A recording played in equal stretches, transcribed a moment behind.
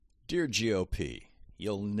Dear GOP,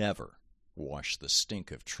 you'll never wash the stink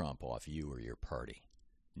of Trump off you or your party.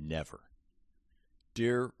 Never.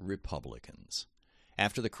 Dear Republicans,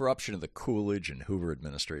 after the corruption of the Coolidge and Hoover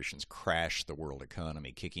administrations crashed the world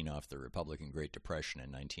economy, kicking off the Republican Great Depression in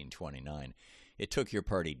 1929, it took your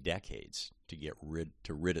party decades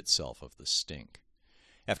to rid itself of the stink.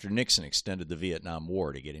 After Nixon extended the Vietnam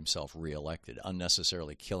War to get himself reelected,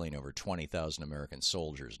 unnecessarily killing over 20,000 American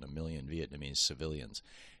soldiers and 1 million Vietnamese civilians,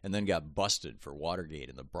 and then got busted for Watergate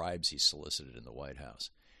and the bribes he solicited in the White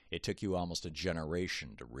House, it took you almost a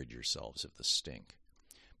generation to rid yourselves of the stink.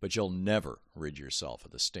 But you'll never rid yourself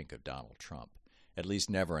of the stink of Donald Trump, at least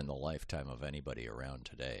never in the lifetime of anybody around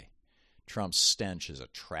today. Trump's stench is a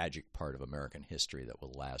tragic part of American history that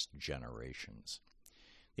will last generations.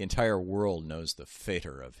 The entire world knows the fate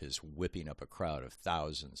of his whipping up a crowd of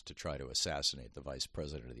thousands to try to assassinate the Vice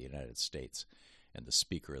President of the United States and the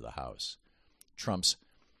Speaker of the House. Trump's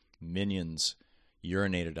minions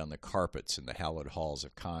urinated on the carpets in the hallowed halls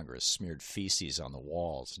of Congress, smeared feces on the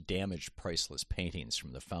walls, damaged priceless paintings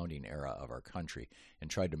from the founding era of our country, and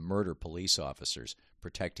tried to murder police officers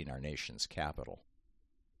protecting our nation's capital.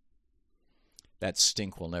 That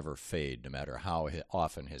stink will never fade, no matter how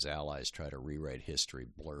often his allies try to rewrite history,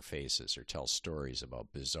 blur faces, or tell stories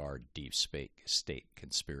about bizarre deep state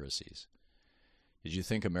conspiracies. Did you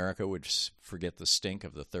think America would forget the stink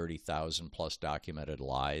of the 30,000 plus documented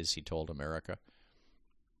lies he told America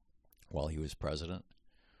while he was president?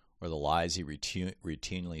 Or the lies he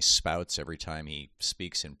routinely spouts every time he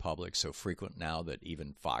speaks in public, so frequent now that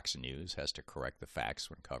even Fox News has to correct the facts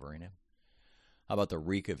when covering him? How about the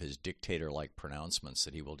reek of his dictator-like pronouncements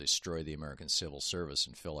that he will destroy the American civil service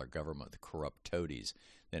and fill our government with corrupt toadies,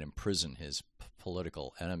 then imprison his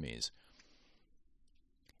political enemies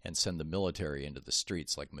and send the military into the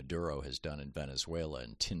streets like Maduro has done in Venezuela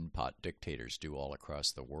and tin pot dictators do all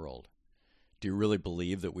across the world? Do you really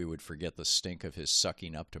believe that we would forget the stink of his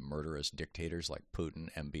sucking up to murderous dictators like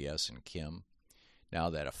Putin, MBS, and Kim? Now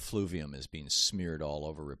that effluvium is being smeared all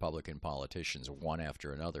over Republican politicians one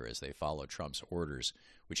after another as they follow Trump's orders,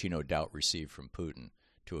 which he no doubt received from Putin,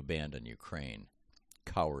 to abandon Ukraine.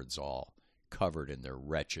 Cowards all, covered in their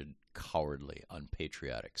wretched, cowardly,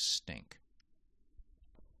 unpatriotic stink.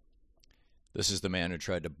 This is the man who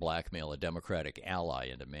tried to blackmail a Democratic ally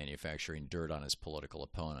into manufacturing dirt on his political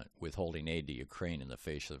opponent, withholding aid to Ukraine in the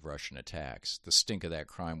face of Russian attacks. The stink of that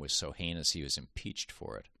crime was so heinous he was impeached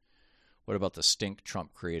for it. What about the stink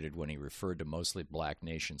Trump created when he referred to mostly black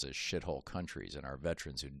nations as shithole countries and our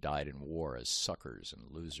veterans who died in war as suckers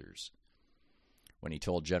and losers? When he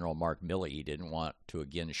told General Mark Milley he didn't want to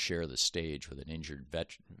again share the stage with an injured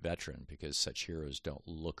veteran because such heroes don't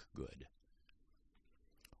look good?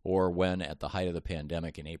 Or when, at the height of the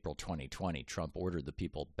pandemic in April 2020, Trump ordered the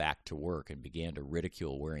people back to work and began to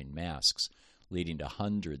ridicule wearing masks, leading to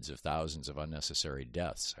hundreds of thousands of unnecessary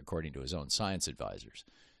deaths, according to his own science advisors.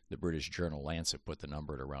 The British journal Lancet put the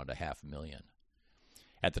number at around 500,000.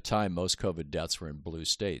 At the time, most COVID deaths were in blue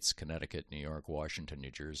states, Connecticut, New York, Washington,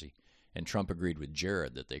 New Jersey, and Trump agreed with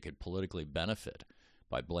Jared that they could politically benefit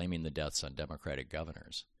by blaming the deaths on Democratic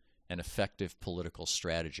governors. An effective political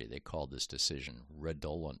strategy, they called this decision,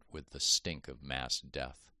 redolent with the stink of mass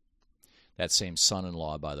death. That same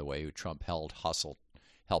son-in-law, by the way, who Trump helped hustle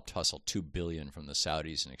 $2 billion from the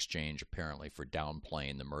Saudis in exchange, apparently, for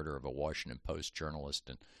downplaying the murder of a Washington Post journalist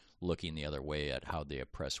and looking the other way at how they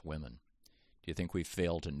oppress women. Do you think we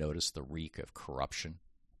fail to notice the reek of corruption?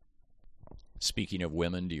 Speaking of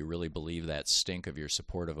women, do you really believe that stink of your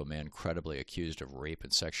support of a man credibly accused of rape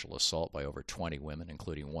and sexual assault by over 20 women,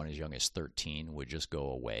 including one as young as 13, would just go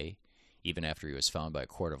away, even after he was found by a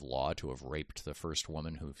court of law to have raped the first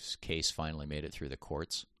woman whose case finally made it through the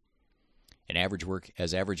courts?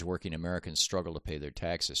 As average working Americans struggle to pay their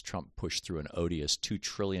taxes, Trump pushed through an odious $2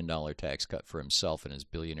 trillion tax cut for himself and his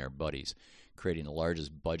billionaire buddies, creating the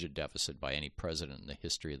largest budget deficit by any president in the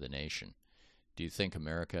history of the nation. Do you think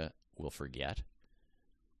America will forget?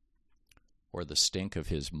 Or the stink of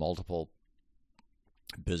his multiple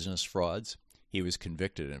business frauds? He was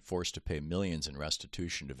convicted and forced to pay millions in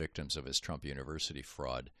restitution to victims of his Trump University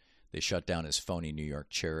fraud. They shut down his phony New York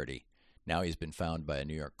charity. Now he's been found by a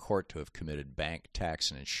New York court to have committed bank,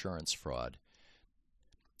 tax, and insurance fraud.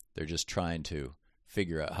 They're just trying to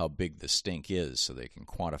figure out how big the stink is so they can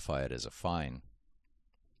quantify it as a fine.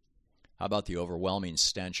 How about the overwhelming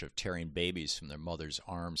stench of tearing babies from their mother's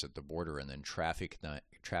arms at the border and then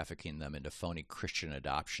trafficking them into phony Christian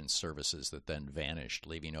adoption services that then vanished,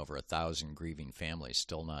 leaving over 1,000 grieving families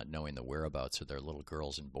still not knowing the whereabouts of their little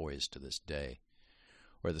girls and boys to this day?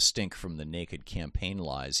 or the stink from the naked campaign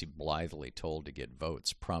lies he blithely told to get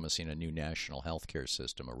votes, promising a new national health care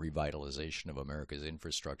system, a revitalization of America's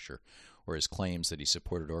infrastructure, or his claims that he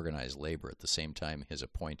supported organized labor at the same time his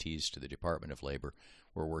appointees to the Department of Labor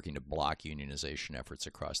were working to block unionization efforts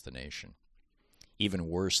across the nation. Even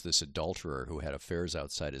worse, this adulterer who had affairs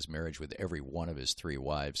outside his marriage with every one of his 3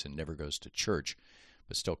 wives and never goes to church,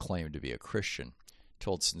 but still claimed to be a Christian,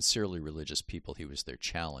 told sincerely religious people he was their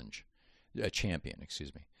champion.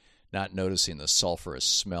 Not noticing the sulfurous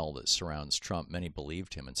smell that surrounds Trump, many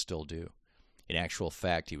believed him and still do. In actual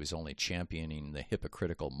fact, he was only championing the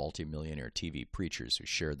hypocritical multimillionaire TV preachers who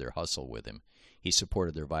shared their hustle with him. He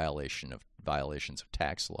supported their violations of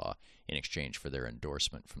tax law in exchange for their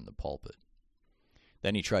endorsement from the pulpit.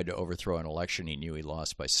 Then he tried to overthrow an election he knew he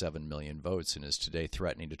lost by 7 million votes and is today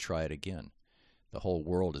threatening to try it again. The whole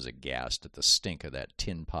world is aghast at the stink of that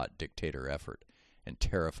tin pot dictator effort and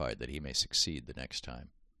terrified that he may succeed the next time.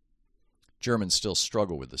 Germans still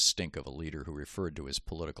struggle with the stink of a leader who referred to his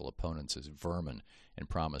political opponents as vermin and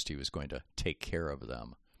promised he was going to take care of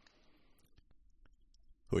them,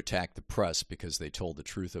 who attacked the press because they told the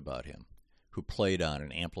truth about him, who played on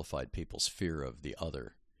and amplified people's fear of the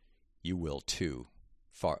other. You will too,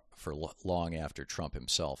 for long after Trump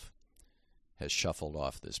himself has shuffled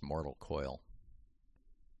off this mortal coil.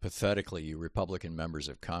 Pathetically, you Republican members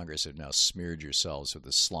of Congress have now smeared yourselves with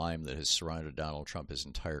the slime that has surrounded Donald Trump his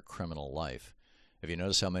entire criminal life. Have you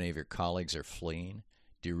noticed how many of your colleagues are fleeing?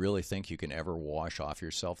 Do you really think you can ever wash off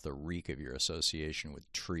yourself the reek of your association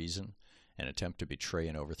with treason and attempt to betray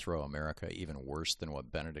and overthrow America even worse than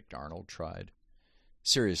what Benedict Arnold tried?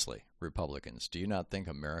 Seriously, Republicans, do you not think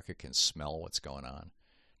America can smell what's going on?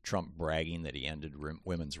 Trump bragging that he ended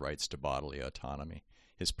women's rights to bodily autonomy,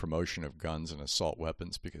 his promotion of guns and assault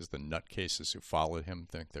weapons because the nutcases who followed him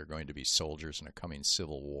think they're going to be soldiers in a coming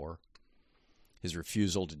civil war, his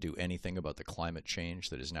refusal to do anything about the climate change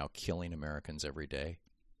that is now killing Americans every day.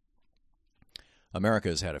 America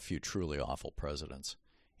has had a few truly awful presidents.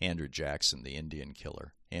 Andrew Jackson, the Indian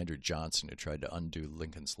killer, Andrew Johnson, who tried to undo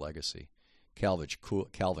Lincoln's legacy,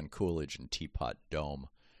 Calvin Coolidge and Teapot Dome,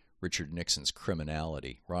 Richard Nixon's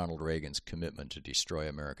criminality, Ronald Reagan's commitment to destroy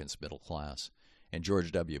Americans' middle class, and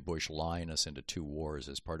George W. Bush lying us into 2 wars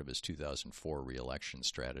as part of his 2004 re-election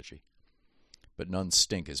strategy. But none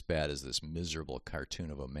stink as bad as this miserable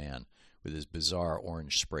cartoon of a man with his bizarre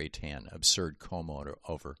orange spray tan, absurd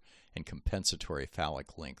comb-over, and compensatory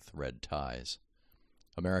phallic-length red ties.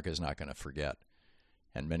 America is not going to forget,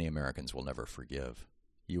 and many Americans will never forgive.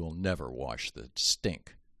 You will never wash the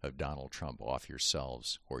stink of Donald Trump off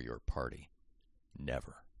yourselves or your party.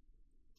 Never.